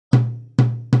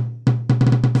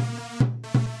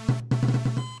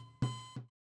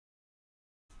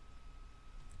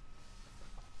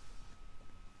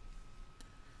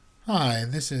Hi,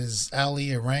 this is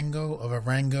Ali Arango of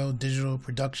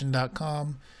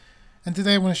ArangoDigitalProduction.com, and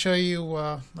today I want to show you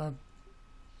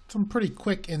some pretty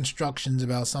quick instructions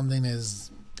about something that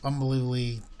is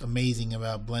unbelievably amazing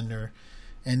about Blender,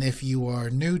 and if you are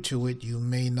new to it, you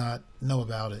may not know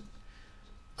about it.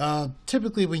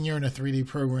 Typically when you're in a 3D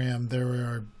program, there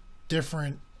are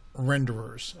different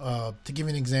renderers. To give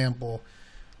you an example,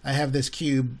 I have this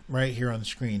cube right here on the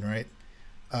screen, right?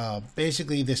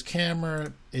 Basically this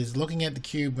camera is looking at the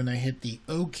cube when I hit the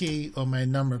O key on my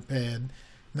number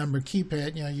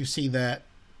keypad, you see that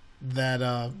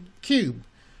cube,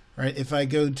 right? If I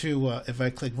go to if I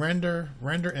click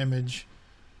render image,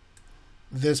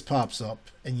 this pops up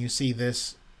and you see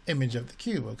this image of the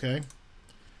cube. Okay,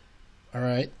 all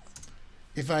right,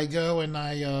 if I go and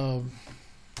I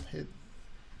hit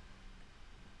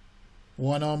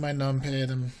 1 on my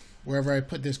numpad, and wherever I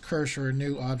put this cursor, a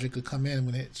new object will come in. I'm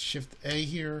going to hit Shift A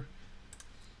here,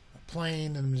 a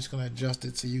plane, and I'm just going to adjust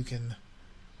it so you can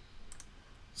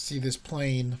see this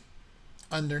plane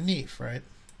underneath, right?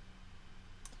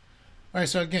 Alright,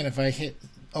 so again, if I hit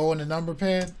O on the number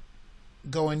pad,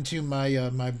 go into my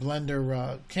my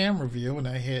Blender camera view, and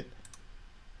I hit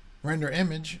render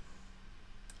image,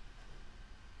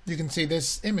 you can see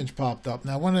this image popped up.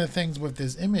 Now, one of the things with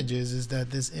this image is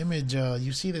that this image,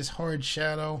 you see this hard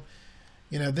shadow.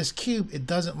 This cube, it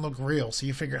doesn't look real. So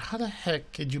you figure, how the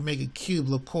heck could you make a cube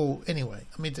look cool anyway?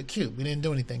 I mean, it's a cube. We didn't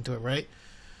do anything to it, right?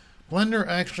 Blender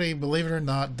actually, believe it or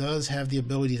not, does have the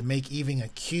ability to make even a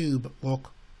cube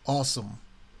look awesome.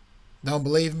 Don't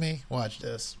believe me? Watch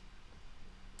this.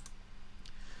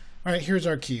 All right, here's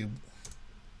our cube.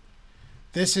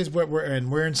 This is what we're in.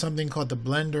 We're in something called the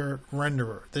Blender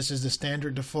renderer. This is the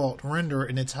standard default renderer,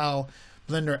 and it's how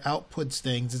Blender outputs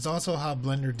things. It's also how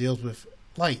Blender deals with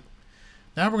light.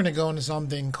 Now we're going to go into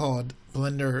something called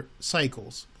Blender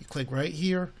Cycles. You click right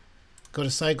here, go to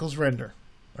Cycles Render.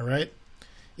 All right.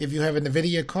 If you have an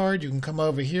NVIDIA card, you can come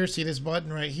over here, see this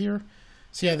button right here.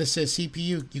 See how this says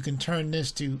CPU? You can turn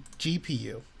this to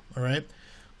GPU. All right.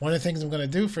 One of the things I'm going to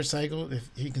do for Cycle, if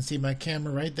you can see my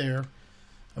camera right there,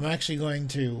 I'm actually going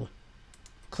to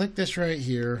click this right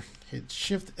here, hit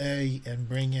Shift A, and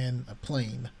bring in a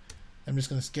plane. I'm just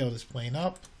going to scale this plane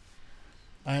up.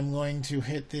 I'm going to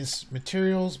hit this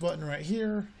materials button right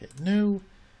here, hit new.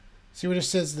 See what it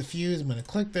says, the fuse. I'm going to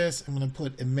click this. I'm going to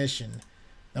put emission.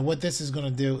 Now what this is going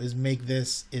to do is make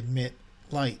this emit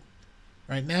light.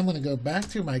 Right now I'm going to go back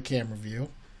to my camera view,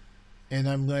 and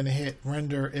I'm going to hit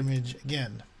render image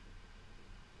again.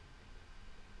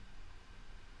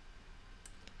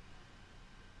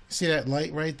 See that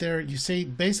light right there? You see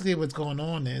basically what's going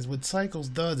on is what Cycles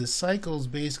does is Cycles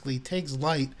basically takes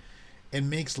light and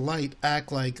makes light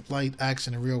act like light acts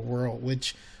in the real world,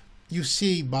 which you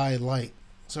see by light.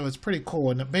 So it's pretty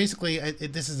cool. And basically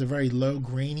this is a very low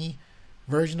grainy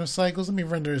version of Cycles. Let me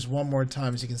render this one more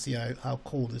time so you can see how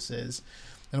cool this is.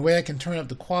 And the way I can turn up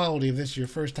the quality, if this is your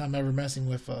first time ever messing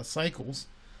with Cycles,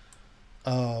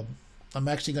 I'm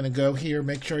actually going to go here,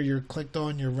 make sure you're clicked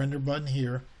on your render button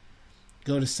here.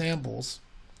 Go to samples,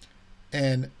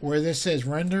 and where this says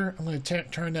render, I'm going to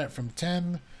turn that from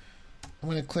 10. I'm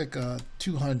going to click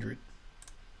 200.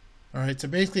 All right, so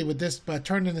basically with this, by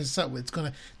turning this up, it's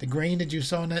going to, the grain that you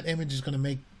saw in that image is going to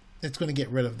make, it's going to get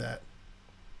rid of that.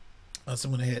 So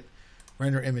I'm going to hit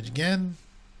render image again.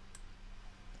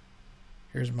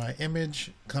 Here's my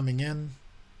image coming in.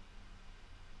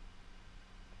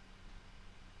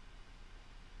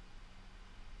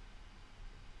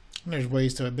 And there's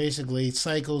ways to it. Basically,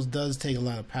 Cycles does take a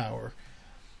lot of power.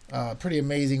 Pretty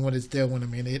amazing what it's doing. I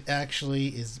mean, it actually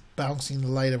is bouncing the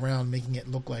light around, making it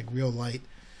look like real light.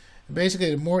 And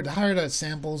basically, the higher that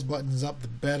samples buttons up, the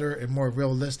better and more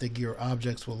realistic your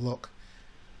objects will look.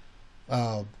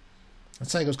 And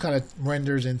Cycles kind of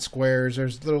renders in squares.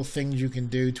 There's little things you can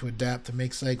do to adapt to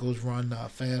make Cycles run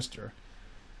faster.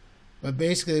 But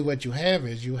basically, what you have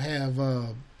is you have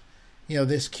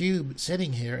this cube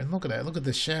sitting here, and look at that. Look at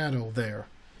the shadow there.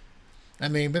 I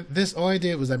mean, but this, all I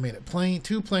did was I made a plane,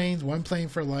 2 planes, 1 plane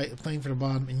for light, a plane for the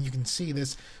bottom, and you can see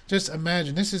this. Just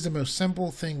imagine, this is the most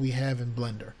simple thing we have in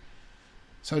Blender.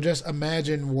 So just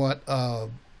imagine what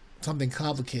something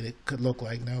complicated could look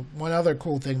like. Now, one other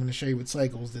cool thing I'm going to show you with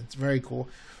Cycles that's very cool.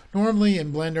 Normally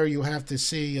in Blender, you have to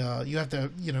see,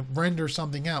 render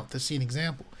something out to see an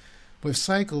example. With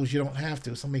Cycles, you don't have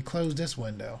to. So let me close this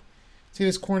window. See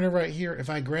this corner right here? If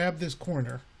I grab this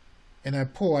corner and I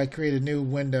pull, I create a new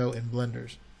window in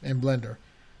Blender.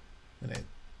 And I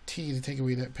T to take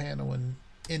away that panel and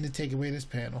N to take away this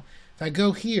panel. If I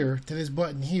go here to this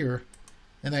button here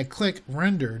and I click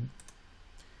rendered,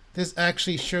 this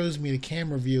actually shows me the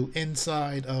camera view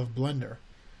inside of Blender.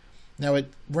 Now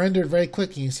it rendered very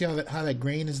quickly. You see how that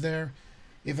grain is there?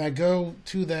 If I go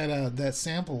to that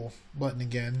sample button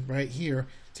again, right here,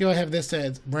 see how I have this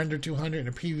as render 200 and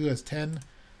the preview as 10?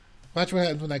 Watch what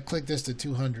happens when I click this to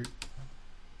 200.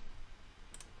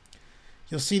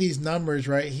 You'll see these numbers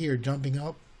right here jumping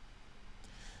up.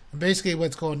 And basically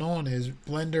what's going on is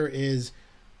Blender is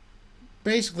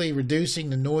basically reducing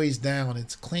the noise down.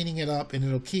 It's cleaning it up, and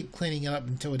it'll keep cleaning it up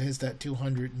until it hits that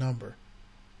 200 number.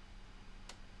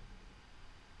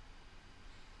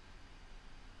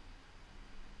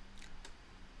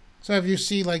 So if you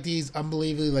see like these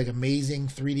unbelievably like amazing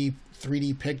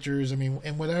 3D pictures, I mean,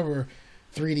 in whatever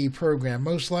 3D program,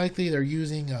 most likely they're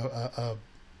using a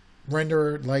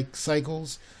renderer like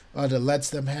Cycles that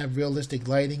lets them have realistic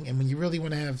lighting. And when you really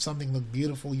want to have something look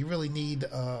beautiful, you really need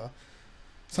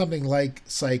something like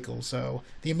Cycles. So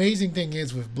the amazing thing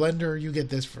is with Blender, you get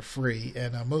this for free,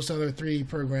 and most other 3D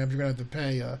programs you're going to have to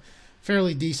pay a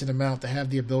fairly decent amount to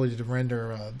have the ability to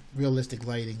render realistic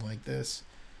lighting like this.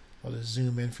 I'll just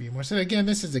zoom in for you more. So again,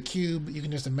 this is a cube. You can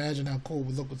just imagine how cool it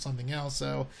would look with something else.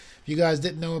 So if you guys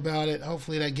didn't know about it,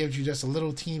 hopefully that gives you just a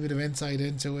little teeny bit of insight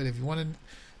into it. If you want to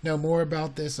know more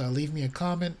about this, leave me a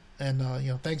comment. And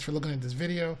thanks for looking at this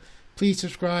video. Please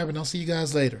subscribe, and I'll see you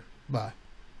guys later. Bye.